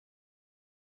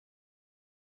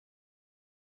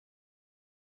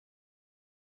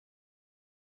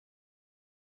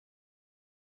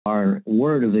Our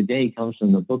word of the day comes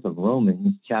from the book of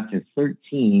Romans, chapter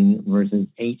 13, verses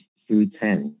 8 through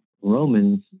 10.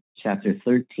 Romans, chapter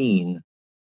 13,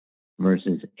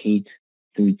 verses 8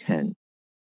 through 10.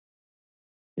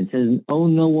 It says, "Owe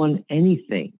no one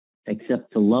anything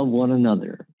except to love one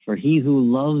another, for he who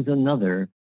loves another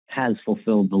has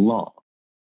fulfilled the law.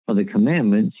 For the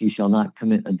commandments, you shall not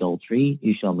commit adultery,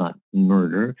 you shall not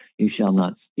murder, you shall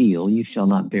not steal, you shall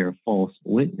not bear false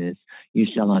witness, you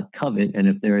shall not covet, and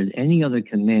if there is any other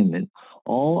commandment,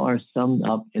 all are summed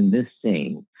up in this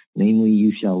saying, namely,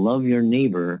 you shall love your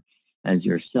neighbor as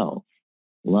yourself.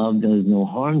 Love does no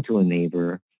harm to a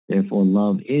neighbor, therefore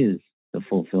love is the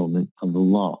fulfillment of the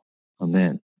law."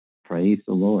 Amen. Praise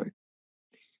the Lord.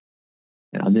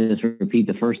 And I'll just repeat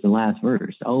the first and last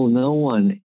verse. "Owe no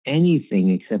one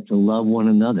anything except to love one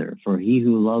another, for he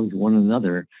who loves one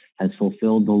another has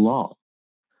fulfilled the law.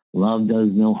 Love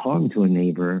does no harm to a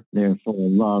neighbor, therefore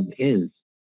love is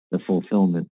the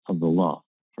fulfillment of the law."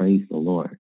 Praise the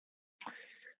Lord.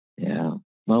 Yeah.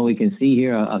 Well, we can see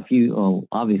here a few,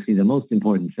 obviously the most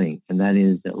important thing, and that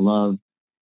is that love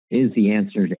is the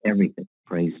answer to everything.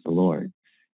 Praise the Lord.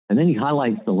 And then he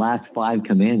highlights the last 5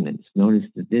 commandments. Notice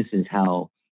that this is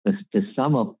how, to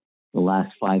sum up the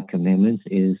last 5 commandments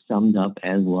is summed up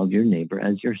as love your neighbor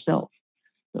as yourself.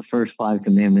 The first 5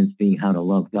 commandments being how to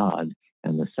love God,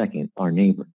 and the second, our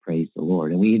neighbor. Praise the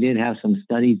Lord. And we did have some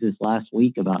studies this last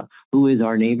week about who is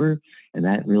our neighbor, and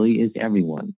that really is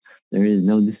everyone. There is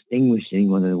no distinguishing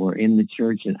whether we're in the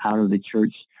church and out of the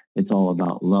church. It's all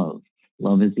about love.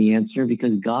 Love is the answer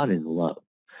because God is love.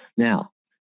 Now,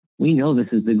 we know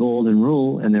this is the golden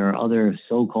rule, and there are other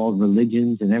so-called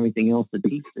religions and everything else that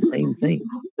teach the same thing.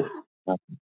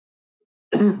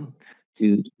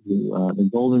 The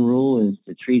golden rule is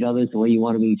to treat others the way you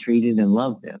want to be treated and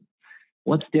love them.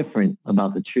 What's different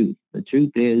about the truth? The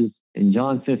truth is, in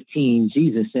John 15,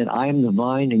 Jesus said, "I am the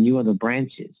vine and you are the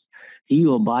branches. He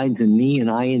who abides in me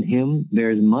and I in him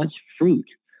bears much fruit.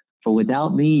 For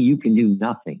without me, you can do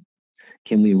nothing."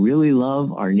 Can we really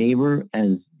love our neighbor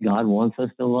as God wants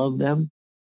us to love them?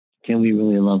 Can we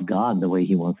really love God the way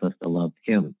he wants us to love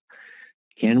him?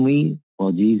 Can we?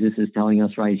 Well, Jesus is telling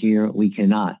us right here, we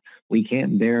cannot. We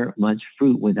can't bear much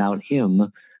fruit without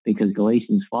him, because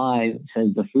Galatians 5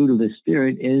 says the fruit of the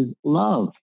Spirit is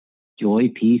love, joy,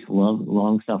 peace, love,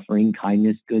 long-suffering,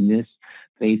 kindness, goodness,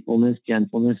 faithfulness,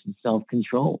 gentleness, and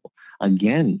self-control.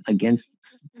 Again, against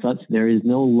such there is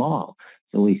no law.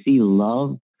 So we see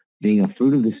love being a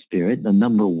fruit of the Spirit, the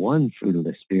number one fruit of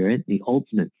the Spirit, the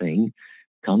ultimate thing,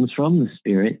 comes from the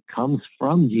Spirit, comes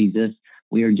from Jesus.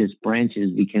 We are just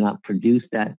branches. We cannot produce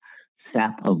that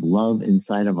sap of love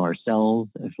inside of ourselves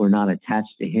if we're not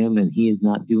attached to him and he is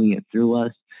not doing it through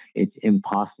us. It's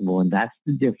impossible. And that's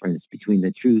the difference between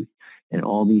the truth and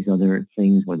all these other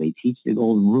things where they teach the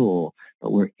golden rule,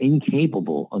 but we're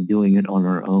incapable of doing it on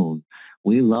our own.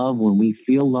 We love when we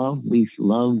feel love. We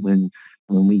love when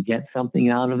we get something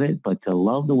out of it, but to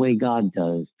love the way God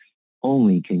does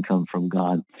only can come from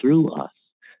God through us.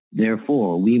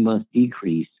 Therefore, we must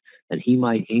decrease that he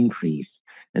might increase.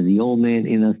 As the old man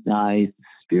in us dies, the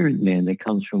spirit man that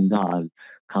comes from God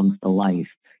comes to life,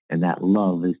 and that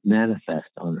love is manifest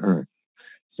on earth.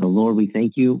 So, Lord, we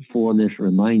thank you for this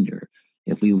reminder.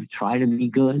 If we try to be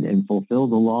good and fulfill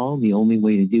the law, the only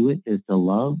way to do it is to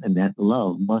love, and that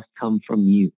love must come from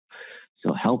you.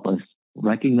 So help us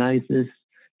recognize this.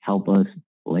 Help us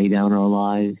lay down our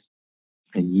lives,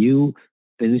 and you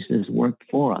finish this work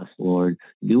for us, Lord.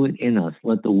 Do it in us.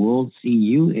 Let the world see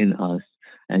you in us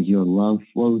as your love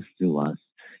flows through us.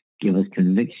 Give us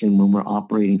conviction when we're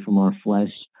operating from our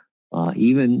flesh,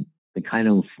 even the kind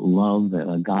of love, the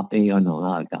agape, or no,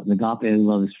 not agape, the agape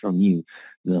love is from you.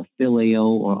 The phileo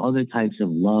or other types of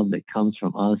love that comes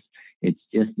from us, it's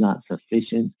just not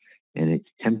sufficient, and it's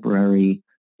temporary,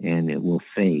 and it will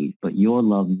fade. But your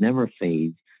love never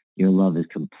fades. Your love is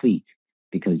complete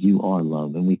because you are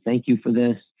love. And we thank you for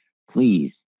this.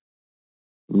 Please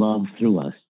love through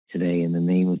us today in the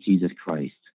name of Jesus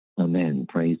Christ. Amen.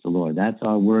 Praise the Lord. That's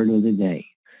our word of the day.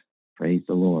 Praise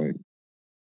the Lord.